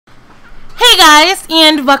Hey guys,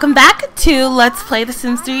 and welcome back to Let's Play The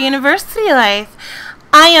Sims 3 University Life.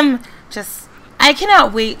 I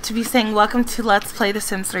cannot wait to be saying welcome to Let's Play The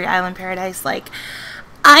Sims 3 Island Paradise. Like,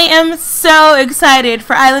 I am so excited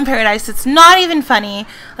for Island Paradise. It's not even funny.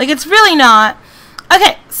 Like, it's really not.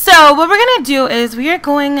 Okay, so what we're gonna do is we are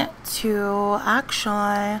going to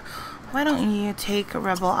actually, why don't you take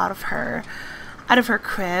Rebel out of her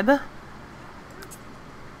crib?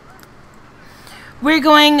 We're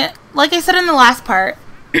going, like I said in the last part,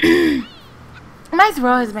 my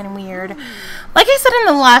throat has been weird. Like I said in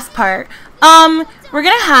the last part, we're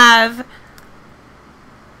gonna have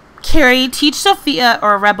Carrie teach Sophia,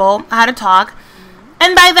 or Rebel, how to talk,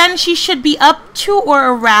 and by then she should be up to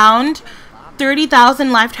or around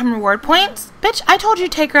 30,000 lifetime reward points. Bitch, I told you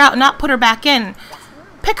to take her out and not put her back in.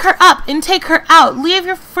 Pick her up and take her out. Leave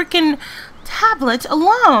your freaking tablet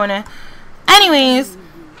alone. Anyways,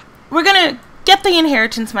 we're gonna get the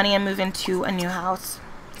inheritance money and move into a new house.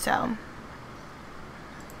 So,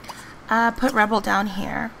 put Rebel down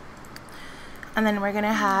here. And then we're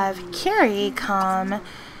gonna have Carrie come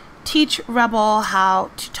teach Rebel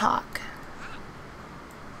how to talk.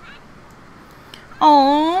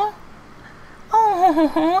 Oh,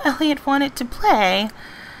 Elliot wanted to play.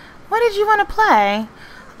 What did you want to play?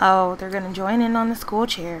 Oh, they're gonna join in on the school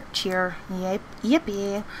cheer. Yep,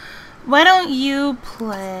 yippee. Why don't you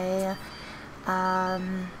play?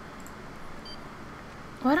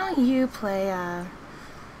 Why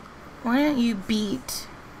don't you beat?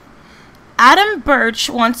 Adam Birch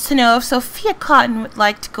wants to know if Sophia Quxxn would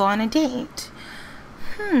like to go on a date.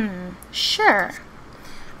 Sure.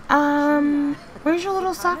 Where's your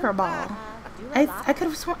little soccer ball? I could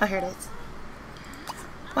have sworn. Oh, here it is.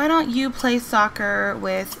 Why don't you play soccer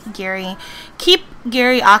with Gary? Keep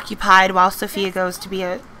Gary occupied while Sophia goes to be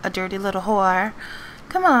a dirty little whore.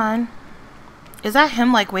 Come on. Is that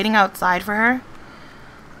him, like, waiting outside for her?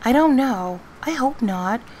 I don't know. I hope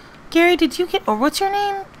not. Gary, did you get... Or what's your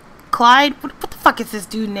name? Clyde? What the fuck is this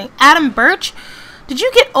dude name? Adam Birch? Did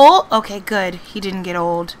you get old? Okay, good. He didn't get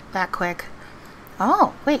old that quick.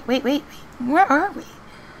 Oh, wait. Where are we?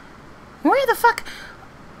 Where the fuck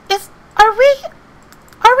is... Are we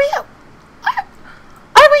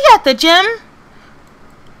at the gym?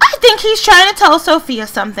 I think he's trying to tell Sophia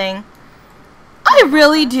something. I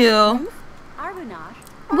really do.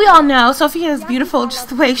 We all know Sophia is beautiful just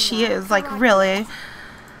the way she is, like, really.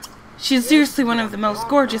 She's seriously one of the most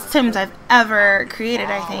gorgeous Sims I've ever created,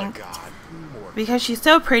 I think. Because she's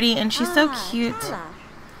so pretty, and she's so cute.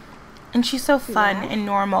 And she's so fun and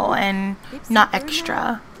normal and not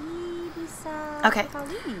extra. Okay.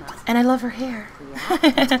 And I love her hair.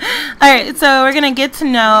 Alright, so we're gonna get to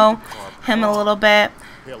know him a little bit.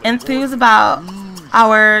 Enthuse about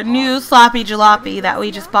our new sloppy jalopy that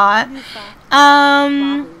we just bought.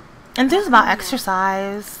 Enthuse about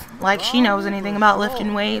exercise. Like she knows anything about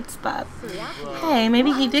lifting weights, but hey,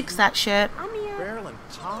 maybe he digs that shit.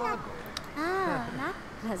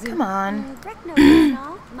 Come on.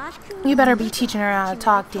 You better be teaching her how to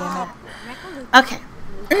talk, damn it. Okay.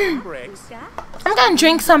 I'm gonna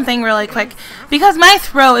drink something really quick because my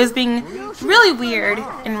throat is being really weird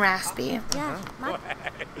and raspy.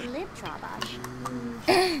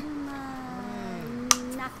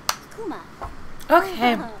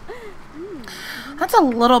 Okay. That's a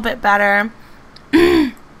little bit better.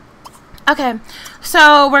 Okay.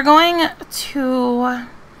 So we're going to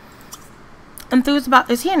enthuse about...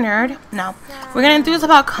 Is he a nerd? No. We're going to enthuse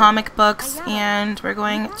about comic books, and we're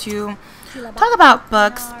going to talk about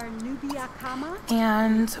books,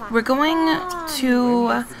 and we're going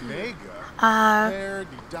to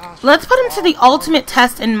let's put him to the ultimate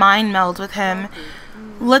test and mind meld with him.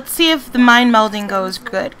 Let's see if the mind melding goes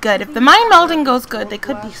good. If the mind melding goes good, they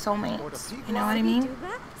could be soulmates. You know what I mean?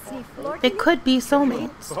 They could be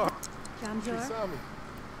soulmates.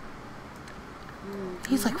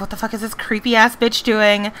 He's like, what the fuck is this creepy ass bitch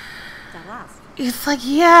doing? He's like,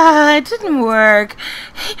 yeah, it didn't work.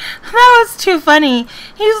 That was too funny.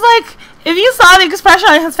 He's like, if you saw the expression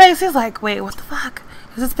on his face, he's like, wait, what the fuck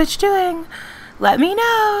is this bitch doing? Let me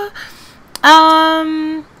know.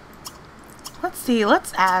 Let's see,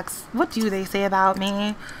 let's ask, what do they say about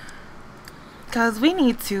me? Because we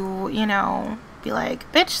need to, you know, be like,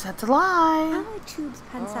 bitch, that's a lie.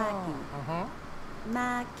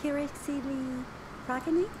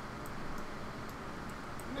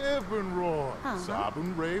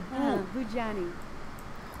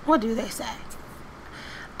 What do they say?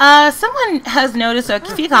 Someone has noticed that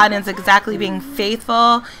TheQuxxn is exactly being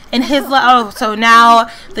faithful in his so now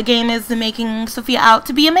the game is making Sofia out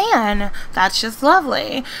to be a man. That's just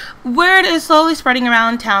lovely. Word is slowly spreading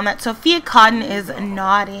around town that TheQuxxn is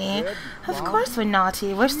naughty. Of course we're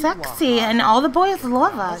naughty. We're sexy and all the boys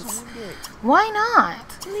love us. Why not?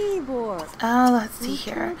 Let's see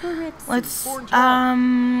here. Let's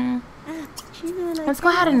go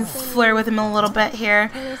ahead and flirt with him a little bit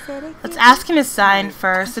here. Let's ask him his sign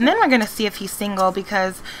first, and then we're going to see if he's single,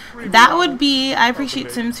 because that would be... I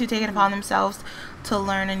appreciate Sims who take it upon themselves to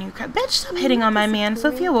learn a new crap. Bitch, stop hitting on my man.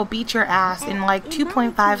 Sofia will beat your ass in like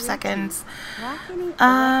 2.5 seconds.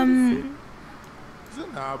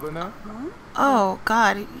 Oh,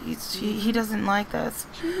 God. He doesn't like this.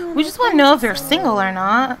 We just want to know if they're single or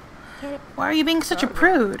not. Why are you being such a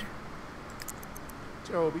prude?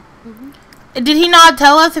 Did he not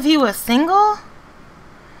tell us if he was single?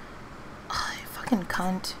 Oh, you fucking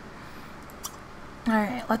cunt.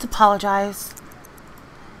 Alright, let's apologize.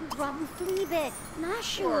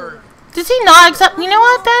 Does he not accept? You know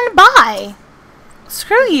what then? Bye.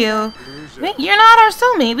 Screw you. You're not our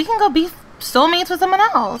soulmate. We can go be soulmates with someone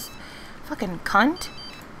else. Fucking cunt.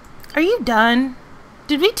 Are you done?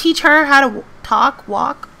 Did we teach her how to talk,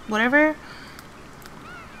 walk, whatever?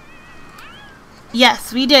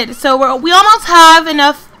 Yes, we did. So we almost have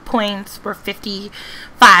enough points. We're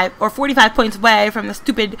 55 or 45 points away from the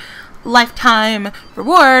stupid lifetime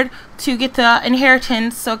reward to get the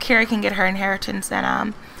inheritance, so Carrie can get her inheritance,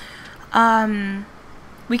 and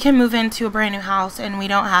we can move into a brand new house, and we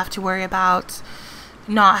don't have to worry about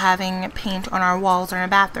not having paint on our walls or in a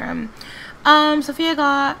bathroom. Sofia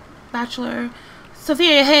got bachelor.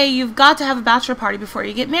 Sofia, hey, you've got to have a bachelor party before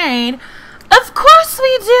you get married. Of course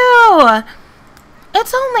we do.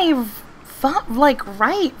 It's only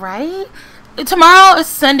right? Tomorrow is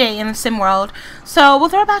Sunday in the sim world, so we'll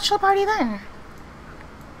throw a bachelor party then.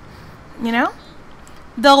 You know?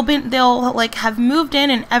 They'll like have moved in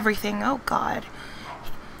and everything. Oh God.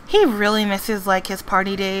 He really misses like his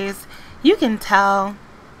party days. You can tell.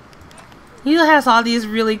 He has all these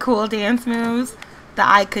really cool dance moves that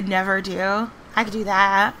I could never do. I could do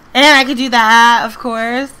that. And then I could do that, of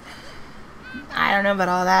course. I don't know about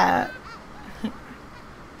all that.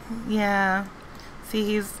 Yeah.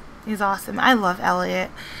 See, he's awesome. I love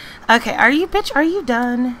Elliot. Okay, are you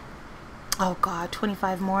done? Oh God,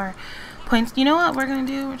 25 more points. You know what we're gonna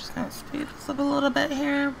do? We're just gonna speed this up a little bit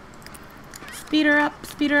here. Speed her up,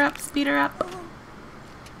 speed her up, speed her up.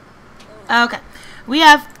 Okay. We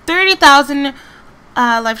have 30,000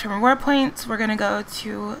 lifetime reward points. We're gonna go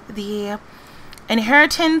to the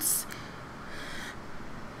inheritance.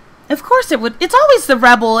 Of course it would. It's always the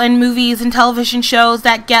rebel in movies and television shows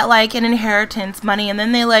that get like an inheritance money and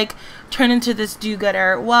then they like turn into this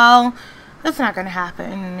do-gooder. Well, that's not going to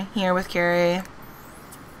happen here with Carrie.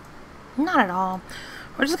 Not at all.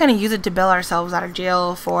 We're just going to use it to bail ourselves out of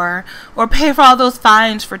jail for, or pay for all those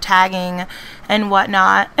fines for tagging and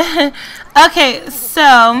whatnot. Okay,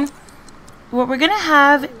 so what we're going to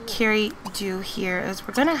have Carrie do here is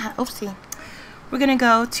we're going to have, oopsie. We're going to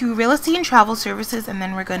go to real estate and travel services, and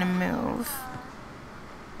then we're going to move.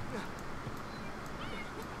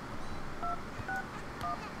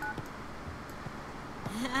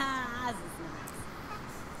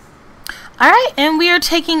 Alright, and we are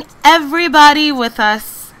taking everybody with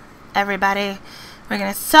us. Everybody. We're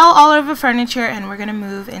going to sell all of the furniture, and we're going to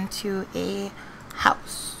move into a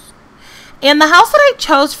house. And the house that I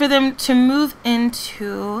chose for them to move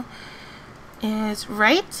into is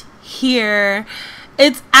right here.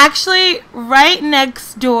 It's actually right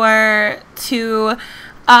next door to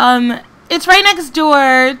it's right next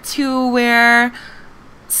door to where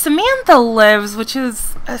Samantha lives, which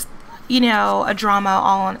is you know, a drama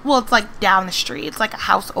all on, well, it's like down the street. It's like a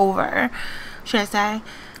house over, should I say.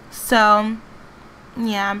 So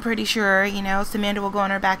yeah, I'm pretty sure, you know, Samantha will go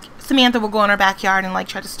in her backyard and like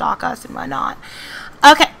try to stalk us and whatnot.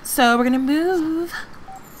 Okay, so we're gonna move.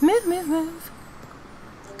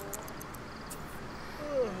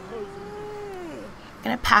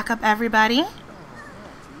 Gonna pack up everybody,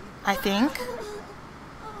 I think.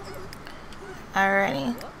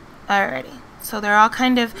 Alrighty. So they're all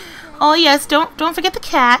kind of, oh yes, don't forget the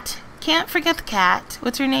cat. Can't forget the cat.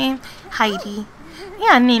 What's her name? Heidi.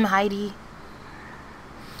 Yeah, name Heidi.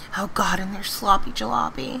 Oh God, and there's sloppy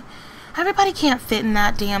jalopy. Everybody can't fit in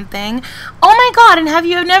that damn thing. Oh my God, and have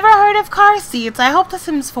you never heard of car seats? I hope The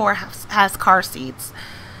Sims 4 has car seats.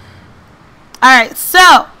 Alright,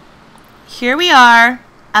 so here we are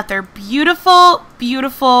at their beautiful,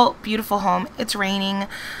 beautiful, beautiful home. It's raining.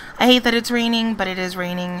 I hate that it's raining, but it is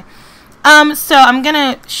raining. So I'm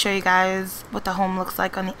gonna show you guys what the home looks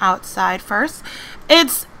like on the outside first.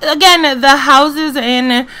 It's, again, the houses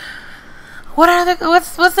in, what's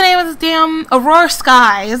the name of this damn, Aurora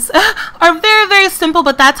Skies are very, very simple,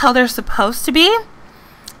 but that's how they're supposed to be.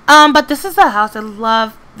 But this is the house. I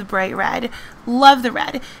love the bright red. Love the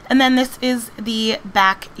red. And then this is the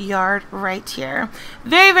backyard right here.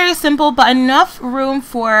 Very, very simple, but enough room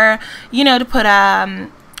for, you know, to put a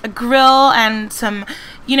grill and some,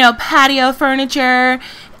 you know, patio furniture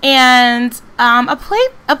and a play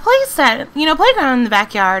set, you know, playground in the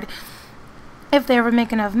backyard if they ever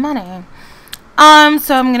make enough money.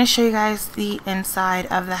 So I'm gonna show you guys the inside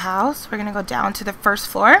of the house. We're gonna go down to the first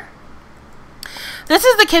floor. This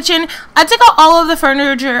is the kitchen. I took out all of the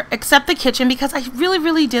furniture except the kitchen because I really,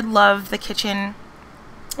 really did love the kitchen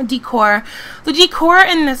decor. The decor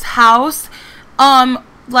in this house,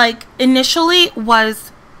 like, initially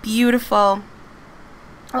was beautiful.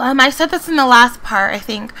 I said this in the last part, I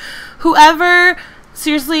think. Whoever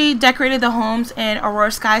seriously decorated the homes in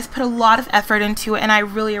Aurora Skies put a lot of effort into it, and I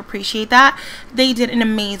really appreciate that. They did an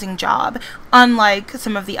amazing job, unlike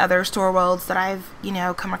some of the other store worlds that I've, you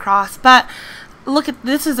know, come across. But look at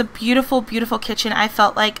this. Is a beautiful, beautiful kitchen. I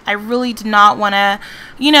felt like I really did not want to,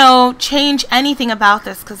 you know, change anything about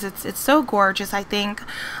this because it's so gorgeous. I think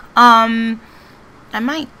I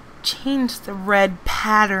might change the red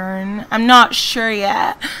pattern. I'm not sure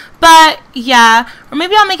yet, but yeah, or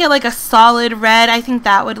maybe I'll make it like a solid red. I think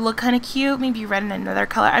that would look kind of cute. Maybe red in another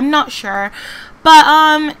color. I'm not sure,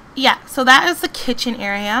 but yeah, so that is the kitchen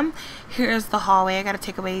area. Here's the hallway. I gotta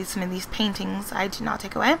take away some of these paintings I did not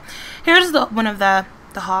take away. Here's one of the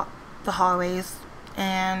hallways,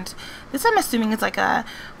 and this, I'm assuming, is like a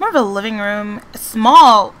more of a living room, a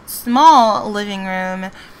small living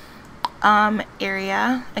room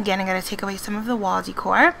area. Again, I gotta take away some of the wall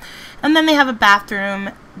decor. And then they have a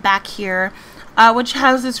bathroom back here, which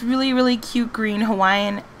has this really, really cute green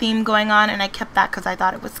Hawaiian theme going on, and I kept that because I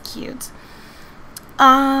thought it was cute.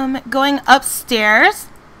 Going upstairs,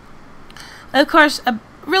 of course, a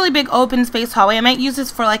really big open space hallway. I might use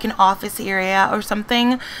this for like an office area or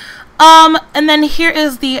something. And then here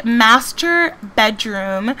is the master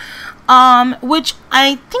bedroom, which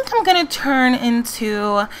I think I'm gonna turn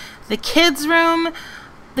into the kids' room.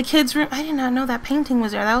 The kids' room, I did not know that painting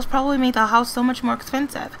was there. That was probably made the house so much more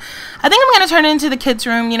expensive. I think I'm going to turn it into the kids'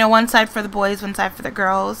 room, you know, one side for the boys, one side for the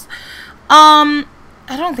girls. I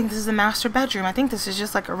don't think this is a master bedroom. I think this is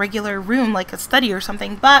just like a regular room, like a study or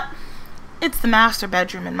something, but it's the master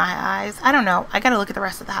bedroom in my eyes. I don't know. I got to look at the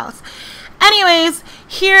rest of the house. Anyways,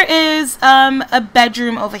 here is a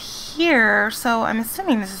bedroom over here. So I'm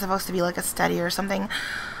assuming this is supposed to be like a study or something.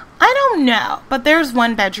 I don't know, but there's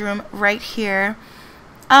one bedroom right here,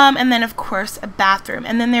 and then of course a bathroom,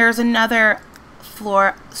 and then there's another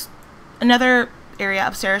floor, another area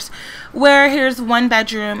upstairs where here's one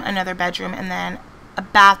bedroom, another bedroom, and then a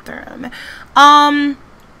bathroom.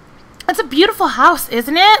 It's a beautiful house,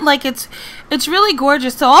 isn't it? Like, it's really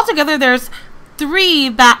gorgeous. So altogether there's 3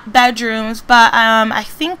 bedrooms, but I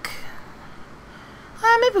think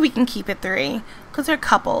maybe we can keep it 3 because they're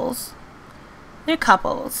couples. They're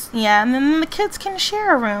couples, yeah, and then the kids can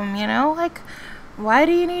share a room, you know, like, why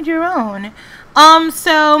do you need your own?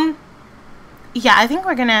 So, yeah, I think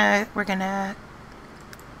we're gonna,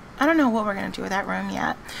 I don't know what we're gonna do with that room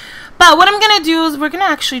yet, but what I'm gonna do is we're gonna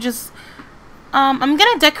actually just, I'm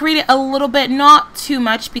gonna decorate it a little bit, not too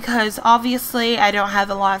much, because obviously I don't have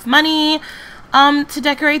a lot of money, to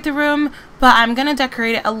decorate the room, but I'm gonna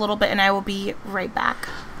decorate it a little bit, and I will be right back.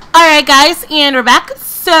 Alright guys, and we're back.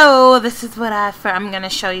 So this is what I'm gonna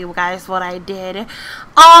show you guys what I did.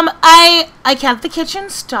 I kept the kitchen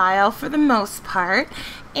style for the most part,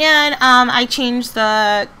 and I changed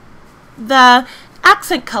the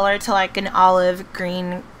accent color to like an olive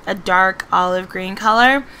green, a dark olive green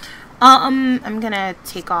color. I'm gonna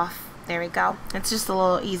take off, there we go. It's just a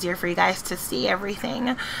little easier for you guys to see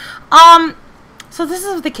everything. So this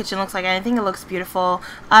is what the kitchen looks like, and I think it looks beautiful.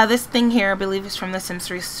 This thing here, I believe, is from the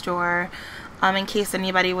sensory store, in case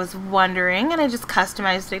anybody was wondering, and I just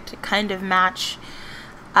customized it to kind of match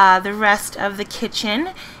the rest of the kitchen.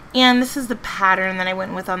 And this is the pattern that I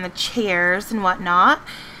went with on the chairs and whatnot.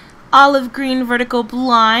 Olive green vertical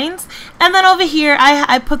blinds, and then over here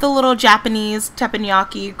I put the little Japanese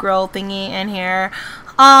teppanyaki grill thingy in here,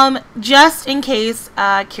 just in case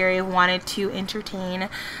Carrie wanted to entertain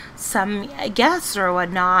some guests or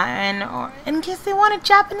whatnot, and or in case they wanted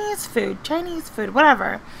Japanese food, Chinese food,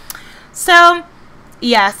 whatever. So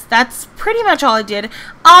yes, that's pretty much all I did.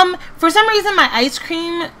 For some reason my ice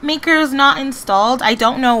cream maker is not installed. I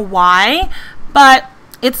don't know why, but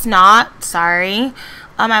it's not. Sorry.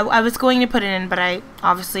 I was going to put it in, but I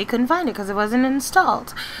obviously couldn't find it because it wasn't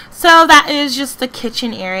installed. So that is just the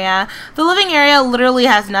kitchen area. The living area literally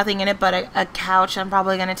has nothing in it but a couch I'm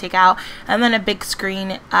probably going to take out, and then a big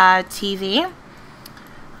screen TV.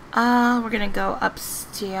 We're going to go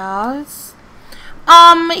upstairs.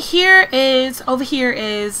 Over here is,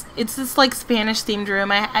 it's this like Spanish themed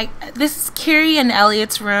room. This is Carrie and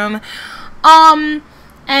Elliot's room.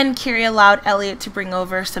 And Carrie allowed Elliot to bring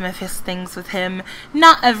over some of his things with him.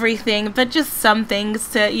 Not everything, but just some things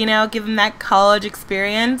to, you know, give him that college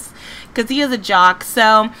experience. Because he is a jock,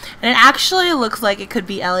 so, and it actually looks like it could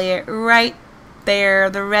be Elliot right there.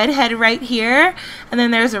 The redhead right here, and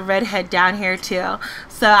then there's a redhead down here too.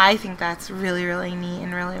 So I think that's really, really neat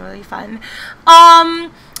and really, really fun.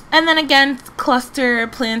 And then again, cluster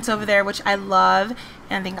plants over there, which I love.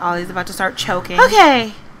 And I think Ollie's about to start choking.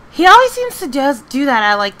 Okay. He always seems to just do that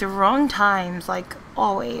at like the wrong times, like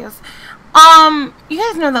always. You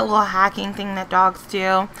guys know that little hacking thing that dogs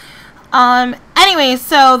do. Anyway,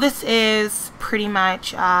 so this is pretty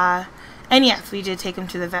much, and yes, we did take him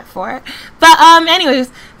to the vet for it. But,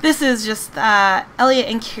 anyways, this is just, Elliot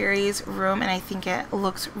and Carrie's room, and I think it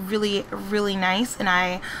looks really, really nice, and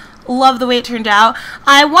I love the way it turned out.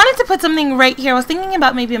 I wanted to put something right here. I was thinking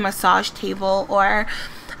about maybe a massage table, or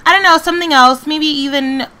I don't know, something else, maybe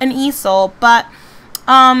even an easel, but,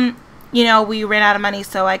 you know, we ran out of money,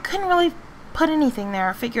 so I couldn't really put anything there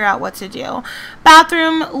or figure out what to do.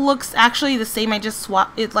 Bathroom looks actually the same. I just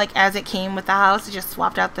swapped it, like, as it came with the house. I just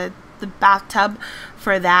swapped out the bathtub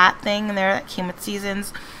for that thing there that came with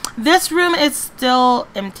Seasons. This room is still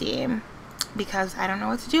empty because I don't know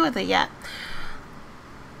what to do with it yet.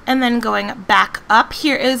 And then going back up,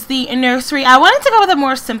 here is the nursery. I wanted to go with a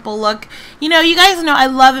more simple look. You know, you guys know I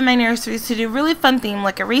love in my nurseries to do really fun theme,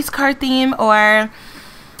 like a race car theme, or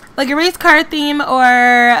I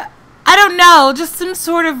don't know, just some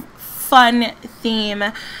sort of fun theme.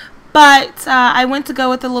 But I went to go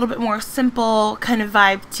with a little bit more simple kind of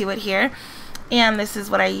vibe to it here. And this is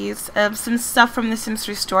what I used. Some stuff from the Sims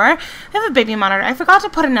store. I have a baby monitor. I forgot to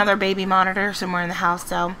put another baby monitor somewhere in the house,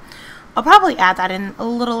 so I'll probably add that in a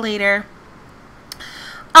little later.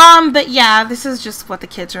 But yeah, this is just what the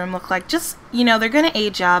kids' room look like. Just, you know, they're going to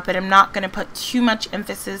age up, and I'm not going to put too much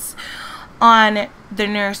emphasis on the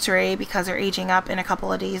nursery because they're aging up in a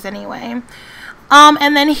couple of days anyway.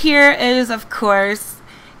 And then here is, of course,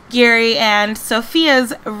 Gary and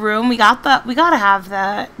Sofia's room. We gotta have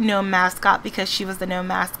the gnome mascot because she was the gnome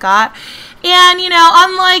mascot. And, you know,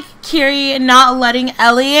 unlike Carrie not letting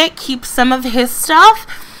Elliot keep some of his stuff,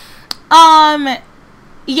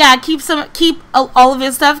 yeah, keep all of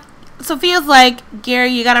his stuff. Sophia's like, Gary,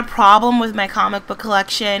 you got a problem with my comic book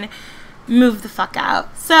collection, move the fuck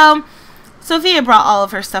out. So Sofia brought all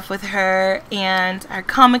of her stuff with her, and our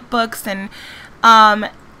comic books, and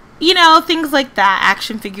you know, things like that,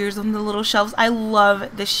 action figures on the little shelves. I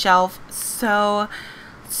love the shelf so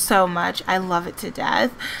much. I love it to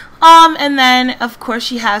death. And then of course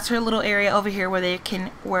she has her little area over here where they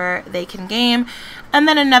can game, and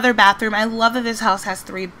then another bathroom. I love that this house has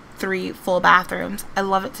three full bathrooms. I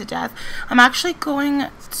love it to death. I'm actually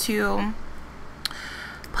going to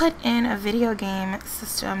put in a video game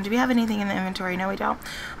system. Do we have anything in the inventory? No, we don't.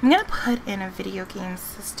 I'm gonna put in a video game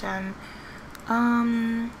system.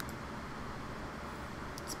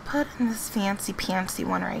 Let's put in this fancy pantsy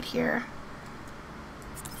one right here.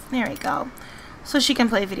 There we go. So she can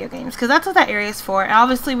play video games, because that's what that area is for. And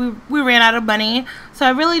obviously we ran out of money, so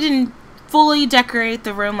I really didn't fully decorate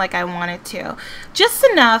the room like I wanted to. Just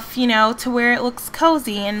enough, you know, to where it looks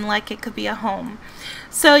cozy and like it could be a home.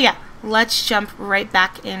 So yeah, let's jump right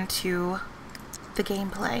back into the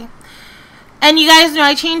gameplay. And you guys know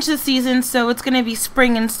I changed the season, so it's going to be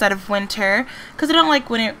spring instead of winter, because I don't like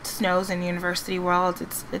when it snows in University World.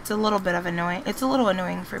 It's a little bit of annoying. It's a little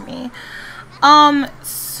annoying for me.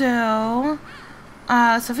 Sophia's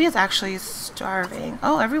actually starving.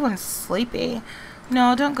 Oh, everyone's sleepy.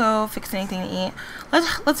 No, don't go fix anything to eat.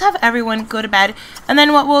 Let's have everyone go to bed, and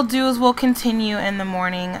then what we'll do is we'll continue in the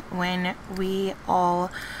morning when we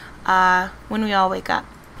all wake up.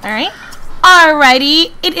 All right.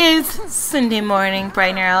 Alrighty, it is Sunday morning,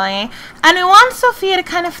 bright and early, and I want Sophia to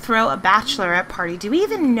kind of throw a bachelorette party. Do we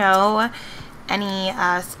even know any,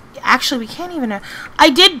 actually we can't even know. I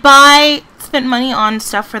did spent money on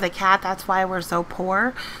stuff for the cat, that's why we're so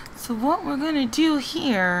poor. So what we're gonna do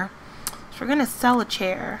here is we're gonna sell a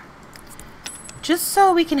chair, just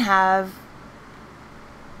so we can have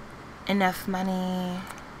enough money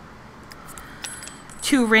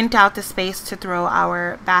to rent out the space to throw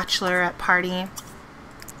our bachelorette party.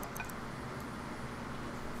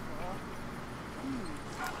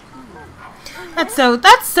 And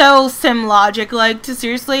That's so sim logic. Like, to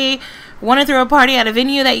seriously want to throw a party at a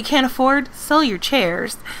venue that you can't afford? Sell your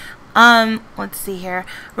chairs. Let's see here.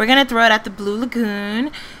 We're gonna throw it at the Blue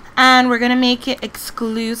Lagoon, and we're gonna make it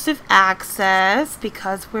exclusive access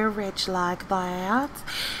because we're rich like that.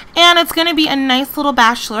 And it's gonna be a nice little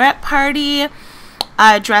bachelorette party,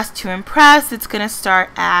 dressed to impress. It's gonna start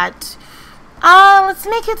at let's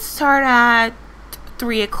make it start at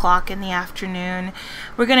 3 o'clock in the afternoon.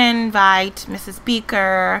 We're gonna invite Mrs.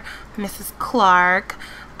 Beaker, Mrs. Clark.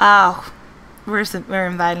 Oh, we're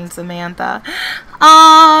inviting Samantha.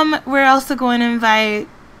 We're also going to invite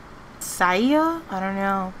Saya. I don't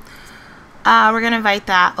know. We're gonna invite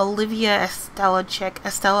that Olivia Estella chick.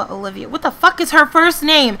 Estella Olivia. What the fuck is her first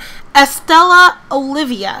name? Estella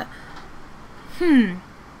Olivia. Okay.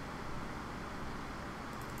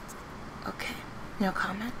 No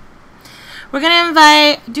comment. We're gonna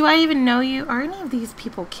invite. Do I even know you? Are any of these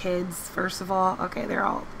people kids? First of all, okay, they're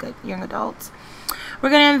all good young adults. We're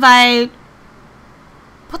gonna invite.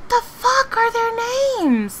 What the fuck are their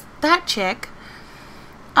names? That chick.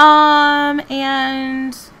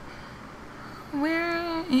 And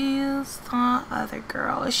where is the other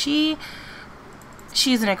girl? Is she?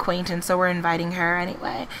 She's an acquaintance, so we're inviting her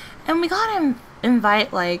anyway. And we gotta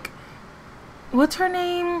invite, like, what's her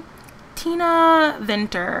name? Tina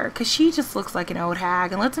Venter, because she just looks like an old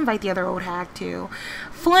hag. And let's invite the other old hag too.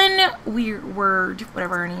 Flynn Word,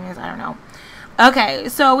 whatever her name is, I don't know. Okay,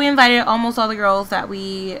 so we invited almost all the girls that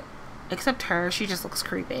we, except her. She just looks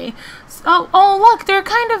creepy. So, oh look, they're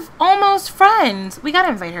kind of almost friends. We gotta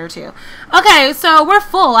invite her too. Okay, so we're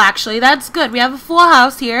full actually. That's good. We have a full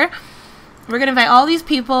house here. We're gonna invite all these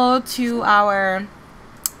people to our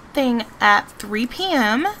thing at 3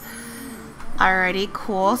 p.m. Alrighty,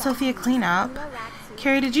 cool. Sophia, clean up.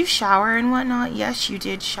 Carrie, did you shower and whatnot? Yes, you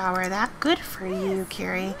did shower. That good for you,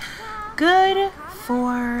 Carrie. Good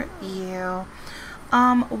for you.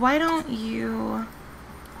 Why don't you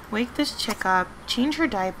wake this chick up, change her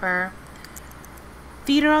diaper,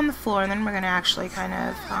 feed her on the floor, and then we're gonna actually kind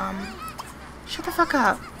of, shut the fuck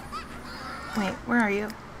up. Wait, where are you?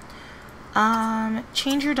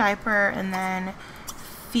 Change her diaper and then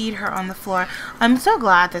feed her on the floor. I'm so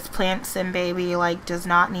glad this plant sim baby, like, does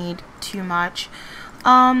not need too much.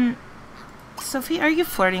 Sophie, are you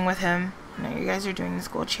flirting with him? No, you guys are doing the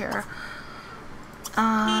school chair.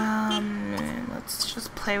 Let's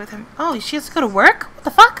just play with him. Oh, she has to go to work? What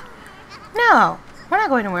the fuck? No, we're not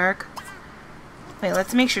going to work. Wait,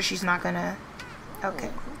 let's make sure she's not gonna... Okay.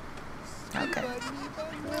 Okay.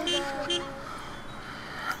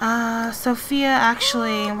 Sophia,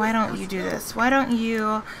 actually, why don't you do this? Why don't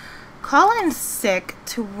you call in sick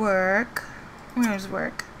to work? Where's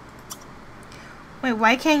work? Wait,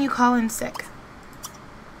 why can't you call in sick?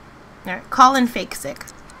 Alright, call in fake sick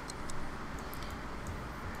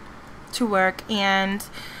to work, and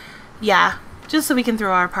yeah, just so we can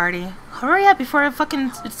throw our party. Hurry up before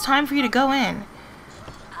it's time for you to go in.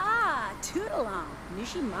 Toodalong,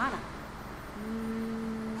 Nishimana.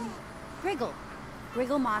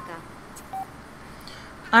 Griggle Maka.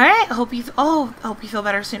 Alright, hope you feel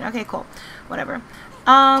better soon. Okay, cool. Whatever.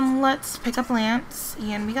 Let's pick up Lance,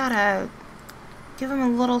 and we gotta give him a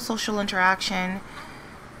little social interaction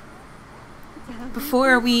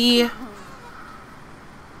before we...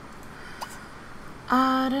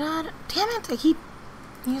 damn it, I keep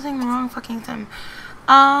using the wrong fucking thing.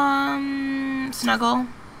 Snuggle.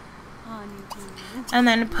 And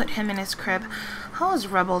then put him in his crib. How is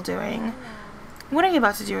Rebel doing? What are you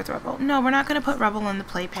about to do with Rebel? No, we're not going to put Rebel in the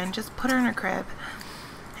playpen. Just put her in her crib.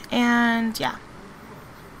 And, yeah.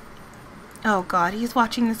 Oh, God. He's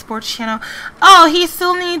watching the sports channel. Oh, he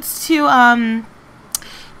still needs to,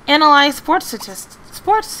 analyze sports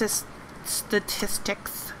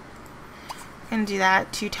statistics. And do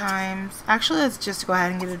that 2 times. Actually, let's just go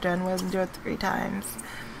ahead and get it done with and do it 3 times.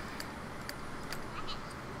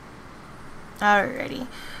 Alrighty.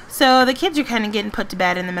 So the kids are kind of getting put to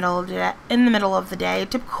bed in the middle of the day.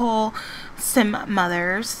 Typical sim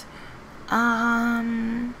mothers.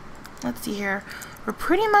 Let's see here. We're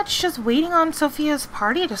pretty much just waiting on Sophia's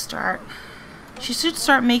party to start. She should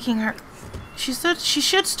start making her. She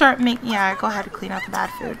should start making. Yeah, go ahead and clean out the bad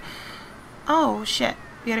food. Oh shit!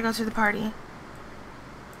 We gotta go to the party.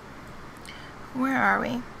 Where are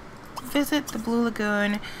we? Visit the Blue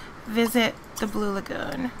Lagoon. Visit the Blue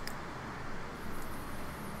Lagoon.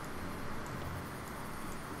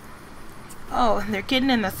 Oh, they're getting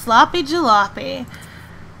in the sloppy jalopy.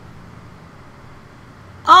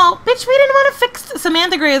 Oh, bitch, we didn't want to fix...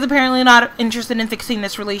 Samantha Gray is apparently not interested in fixing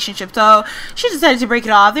this relationship, so she decided to break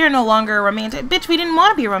it off. They're no longer romantic. Bitch, we didn't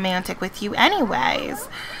want to be romantic with you anyways.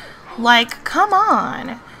 Like, come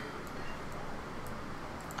on.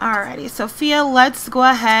 Alrighty, Sophia, let's go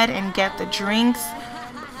ahead and get the drinks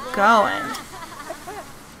going.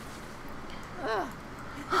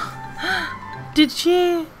 Did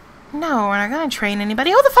she? No, we're not gonna train anybody.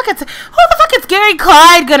 Who the fuck is Gary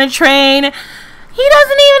Clyde gonna train? He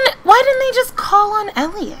doesn't even. Why didn't they just call on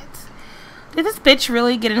Elliot? Did this bitch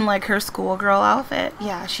really get in like her schoolgirl outfit?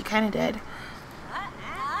 Yeah, she kind of did.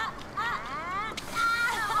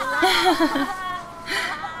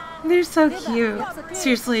 They're so cute.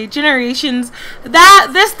 Seriously, Generations.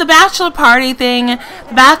 The bachelor party thing,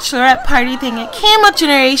 the bachelorette party thing. It came with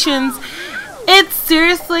Generations. It's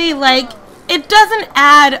seriously like it doesn't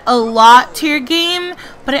add a lot to your game,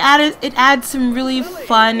 but it adds some really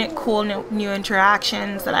fun, cool new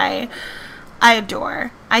interactions that I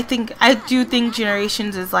adore. I do think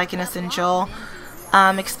Generations is like an essential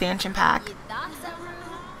expansion pack.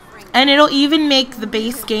 And it'll even make the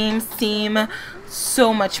base game seem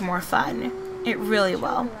so much more fun. It really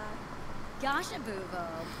will.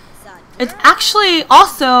 It's actually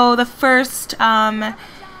also the first, oh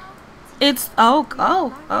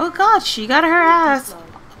god, she got her ass.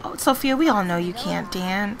 Oh, Sophia, we all know you can't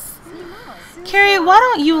dance. Carrie, why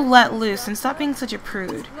don't you let loose and stop being such a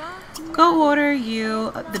prude? Go order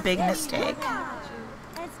you the big mistake.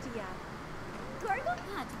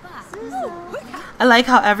 I like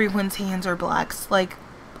how everyone's hands are black. Like,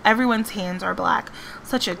 everyone's hands are black.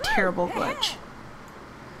 Such a terrible glitch.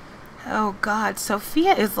 Oh god,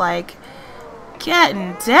 Sophia is like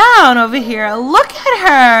getting down over here. Look at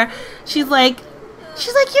her. She's like,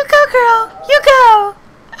 you go, girl. You go.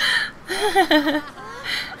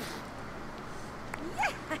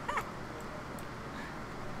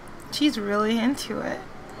 She's really into it.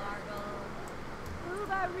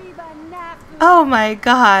 Oh my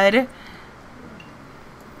god.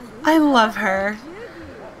 I love her.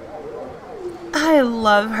 I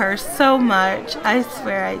love her so much. I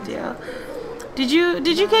swear I do. Did you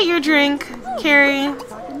get your drink, Carrie?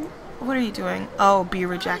 What are you doing? Oh, be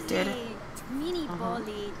rejected.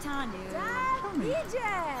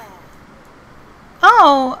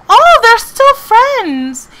 Oh, they're still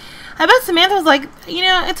friends. I bet Samantha was like, you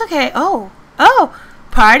know, it's okay. Oh,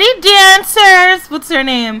 party dancers. What's their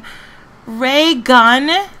name? Ray Gunn,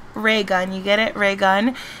 you get it? Ray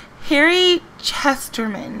Gunn. Harry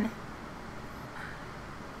Chesterman.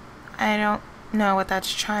 I don't know what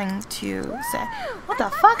that's trying to say. What the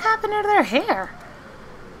fuck happened to their hair?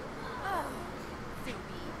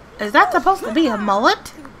 Is that supposed to be a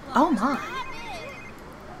mullet? Oh my.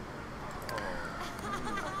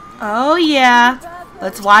 Oh yeah.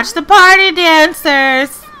 Let's watch the party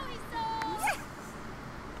dancers.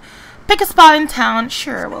 Pick a spot in town.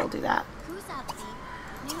 Sure, we'll do that.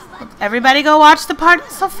 Everybody go watch the party.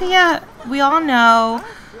 Sophia, we all know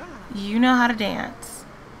you know how to dance.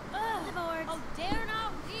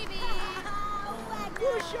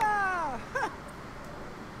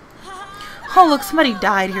 Oh look, somebody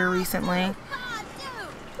died here recently.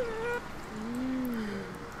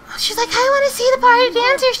 She's like, I want to see the party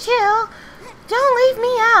dancers too. Don't leave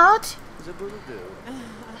me out.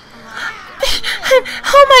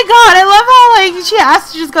 Oh my god, I love how like she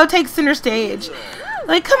has to just go take center stage.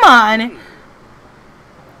 Like, come on.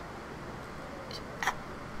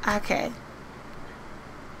 Okay.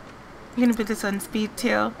 You're gonna put this on speed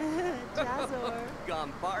too.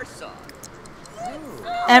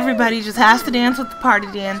 Everybody just has to dance with the party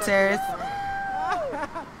dancers.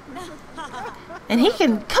 And he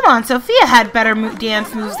can, come on, Sophia had better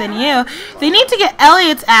dance moves than you. They need to get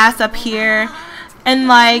Elliot's ass up here and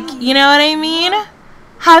like, you know what I mean?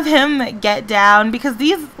 Have him get down because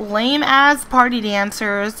these lame ass party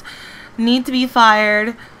dancers need to be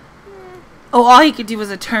fired. Oh, all he could do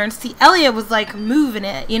was a turn. See, Elliot was like moving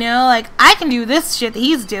it, you know? Like, I can do this shit that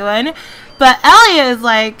he's doing. But Elliot is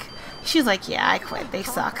like, she's like, yeah, I quit. They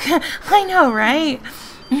suck. I know, right?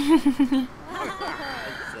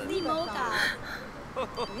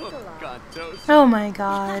 Oh my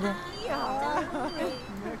god.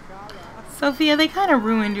 Sophia, they kind of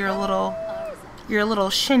ruined your little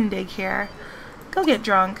shindig here. Go get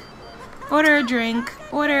drunk. Order a drink.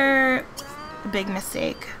 Order a big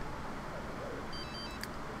mistake.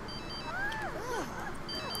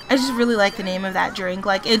 I just really like the name of that drink.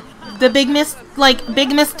 Like big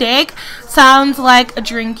mistake sounds like a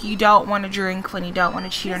drink you don't want to drink when you don't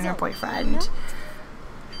want to cheat on your boyfriend.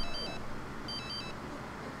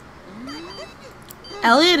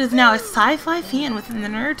 Elliot is now a sci-fi fan within the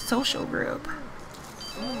nerd social group.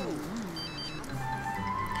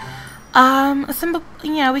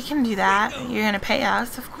 Yeah, we can do that. You're gonna pay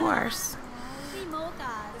us, of course.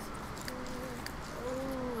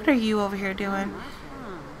 What are you over here doing?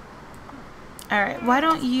 Alright, why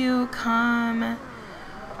don't you come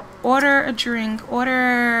order a drink,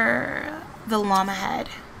 order the llama head.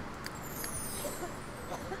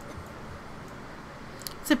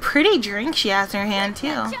 It's a pretty drink she has in her hand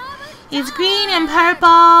too. It's green and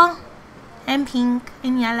purple and pink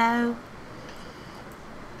and yellow.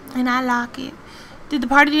 And I like it. Did the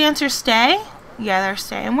party dancers stay? Yeah, they're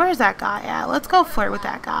staying. Where's that guy at? Let's go flirt with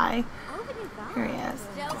that guy. Here he is.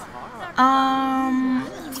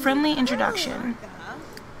 Friendly introduction.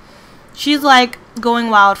 She's like going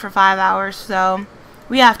wild for 5 hours, so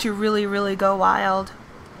we have to really, really go wild.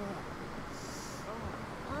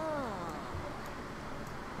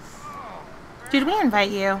 Did we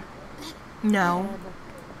invite you? No.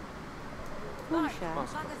 Look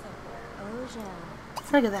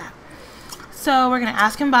at that. So we're going to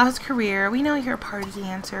ask him about his career. We know you're a party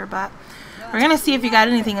dancer, but we're going to see if you got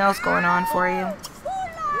anything else going on for you.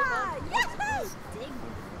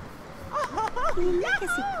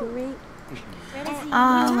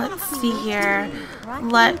 Let's see here.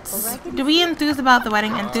 Do we enthuse about the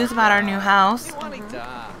wedding? Enthuse about our new house?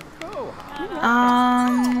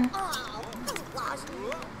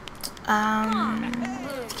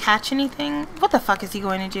 Catch anything? What the fuck is he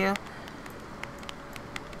going to do?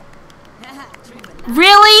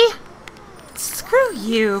 Really? Screw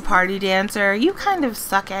you, party dancer. You kind of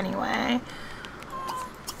suck anyway.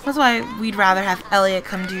 That's why we'd rather have Elliot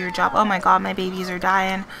come do your job. Oh my god, my babies are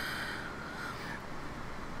dying.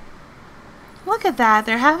 Look at that.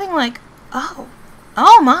 They're having like... Oh.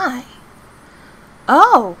 Oh my.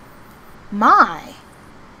 Oh. My.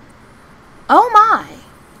 Oh my.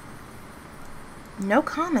 No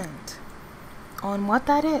comment on what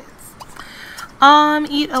that is.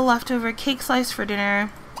 Eat a leftover cake slice for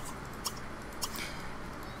dinner.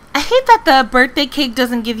 I hate that the birthday cake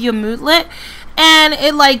doesn't give you a moodlet. And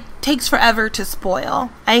it like takes forever to spoil.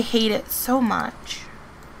 I hate it so much.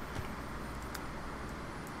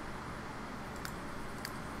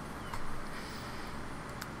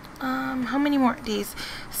 How many more days?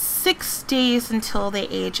 6 days until they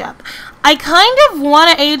age up. I kind of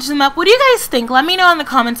want to age them up. What do you guys think? Let me know in the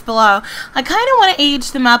comments below. I kind of want to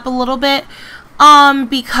age them up a little bit.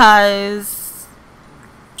 Because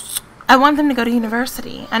I want them to go to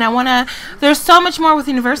university, and I want to, there's so much more with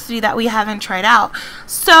university that we haven't tried out.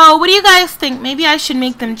 So what do you guys think? Maybe I should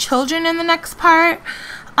make them children in the next part,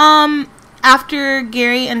 after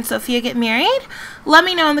Gary and Sophia get married. Let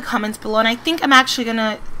me know in the comments below, and I think I'm actually going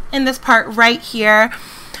to end this part right here.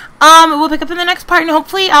 We'll pick up in the next part, and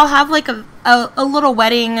hopefully I'll have like a little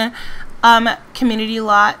wedding community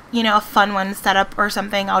lot, you know, a fun one set up or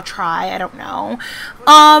something. I'll try, I don't know.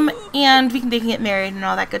 And they can get married and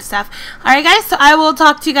all that good stuff. Alright guys, so I will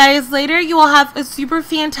talk to you guys later. You will have a super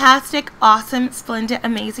fantastic, awesome, splendid,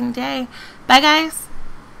 amazing day. Bye guys.